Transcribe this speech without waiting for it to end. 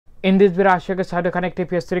In this video, I'll show you how to connect a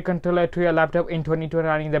PS3 controller to your laptop in 2020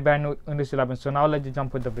 running the brand new Windows 11. So now let's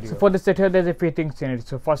jump with the video. So for this tutorial, there's a few things in it.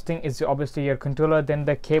 So first thing is obviously your controller, then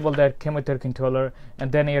the cable that came with your controller,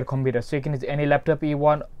 and then your computer. So you can use any laptop you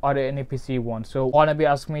want or any PC you want. So wannabe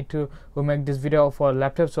asked me to make this video for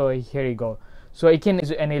laptop, so here you go. So you can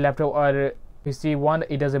use any laptop or PC one,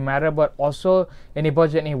 it doesn't matter, but also any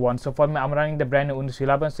budget you want. So for me, I'm running the brand new Windows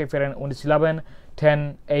 11. So if you're in Windows 11,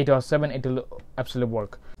 10, 8 or 7, it will absolutely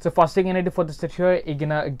work. So first thing you need to do for this tutorial, you're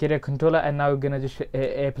gonna get a controller, and now you're gonna just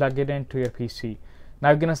plug it into your PC. Now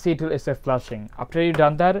you're gonna see it will start flashing. After you've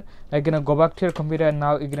done that, you're gonna go back to your computer, and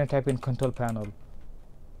now you're gonna type in control panel.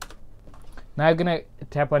 Now you're gonna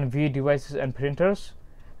tap on view devices and printers,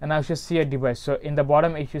 and now you should see a device. So in the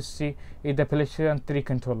bottom you should see the PlayStation 3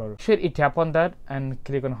 controller. Should you tap on that and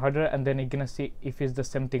click on hardware, and then you're gonna see if it's the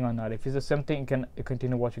same thing or not. If it's the same thing, you can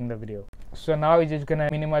continue watching the video. So now you're just gonna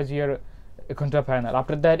minimize your control panel.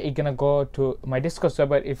 After that, you're gonna go to my Discord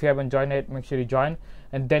server. If you haven't joined it, make sure you join,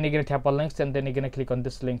 and then you're gonna tap on links, and then you're gonna click on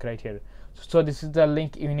this link right here. So this is the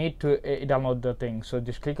link you need to download the thing. So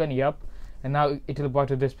just click on yep, and now it will go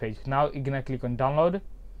to this page. Now you're gonna click on download,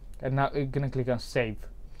 and now you're gonna click on save.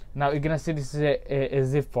 Now you're gonna see this is a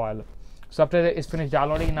zip file. So after that it's finished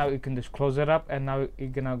downloading, now you can just close it up, and now you're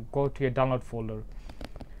gonna go to your download folder.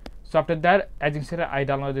 So after that, as you can see, I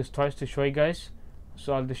downloaded this twice to show you guys.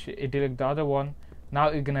 So I'll just delete the other one. Now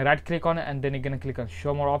you're gonna right click on it, and then you're gonna click on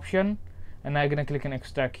show more option, and now you're gonna click on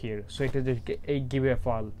extract here. So it will just give you a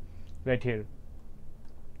file right here.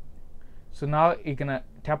 So now you're gonna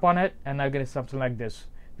tap on it, and now you're gonna something like this.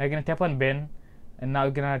 Now you're gonna tap on bin, and now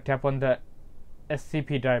you're gonna tap on the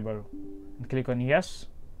SCP driver and click on yes.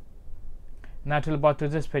 Now it will go to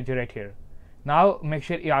this page right here. Now make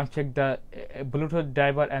sure you uncheck the Bluetooth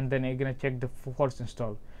driver, and then you're gonna check the force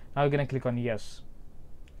install. Now you're gonna click on yes.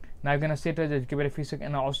 Now you're gonna see it, just give it a few seconds,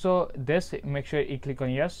 and also this, make sure you click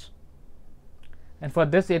on yes. And for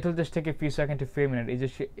this, it will just take a few seconds to a few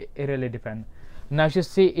minutes. It really depends. Now you should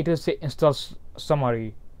see it will say install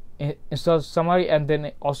summary, and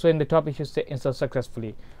then also in the top it should say install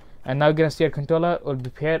successfully. And now you're gonna see your controller will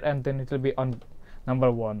be paired, and then it will be on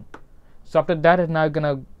number 1. So after that, now you're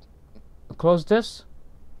gonna close this.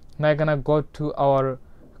 Now you're gonna go to our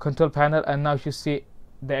control panel, and now you should see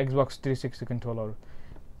the Xbox 360 controller.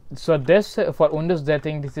 So this for Windows, they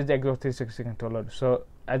think this is the Xbox 360 controller. So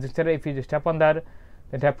as I said, if you just tap on that,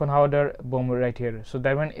 then tap on hardware, boom, right here. So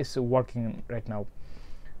that one is working right now.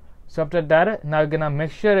 So after that, now you're gonna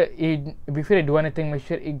make sure before you do anything, make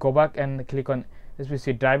sure you go back and click on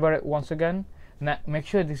SPC driver once again. Now make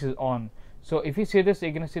sure this is on. So if you see this,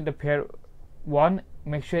 you're gonna see the pair 1.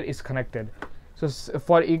 Make sure it's connected. So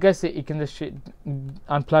for you guys, you can just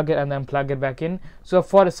unplug it and then plug it back in. So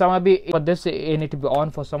for some of you, for this it need to be on.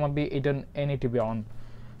 For some of you, it don't need to be on.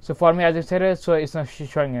 So for me, as I said, so it's not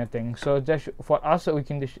showing anything. So just for us, we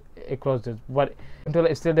can just close this. But until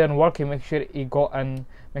it still doesn't work, make sure you go and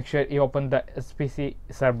make sure you open the SPC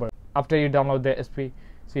server after you download the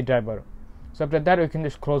SPC driver. So after that, we can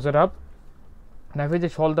just close it up. Now if you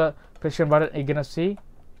just hold the pressure button, you're gonna see,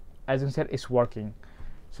 as I said, it's working.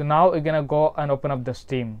 So now we're gonna go and open up the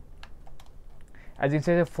Steam. As you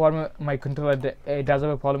can see, for my controller, it does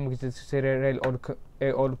have a problem because it's a real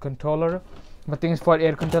old controller. But things for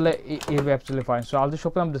your controller, it will be absolutely fine. So I'll just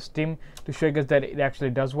open up the Steam to show you guys that it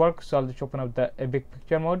actually does work. So I'll just open up the big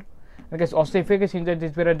picture mode. And guys, also if you guys enjoyed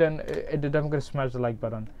this video, then don't forget to smash the like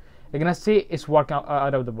button. You're gonna see it's working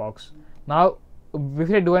out of the box. Now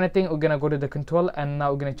before you do anything, we're gonna go to the control, and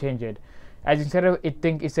now we're gonna change it. As instead of it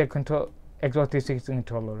think it's a control Xbox 360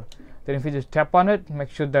 controller, then if you just tap on it, make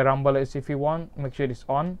sure the rumble is, if you want, make sure it's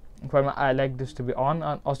on. For me, I like this to be on.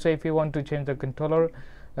 And also if you want to change the controller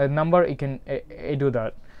number, you can do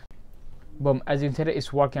that. Boom, as you said,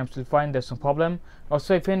 it's working absolutely fine, there's no problem.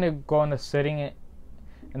 Also if you go on the setting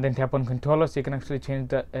and then tap on controller, so you can actually change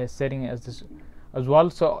the setting as this as well.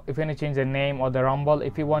 So if you want to change the name or the rumble,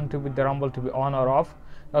 if you want to be the rumble to be on or off.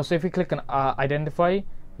 Also if you click on identify,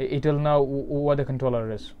 it will know what the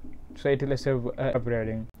controller is. So it will save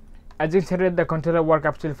upgrading. As you said, the controller work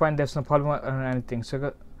absolutely fine, there's no problem or anything.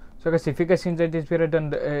 So guys, if you guys enjoyed this video, then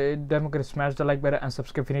don't forget to smash the like button and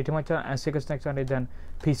subscribe if you're new to my channel, and see you guys next time. Then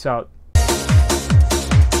peace out.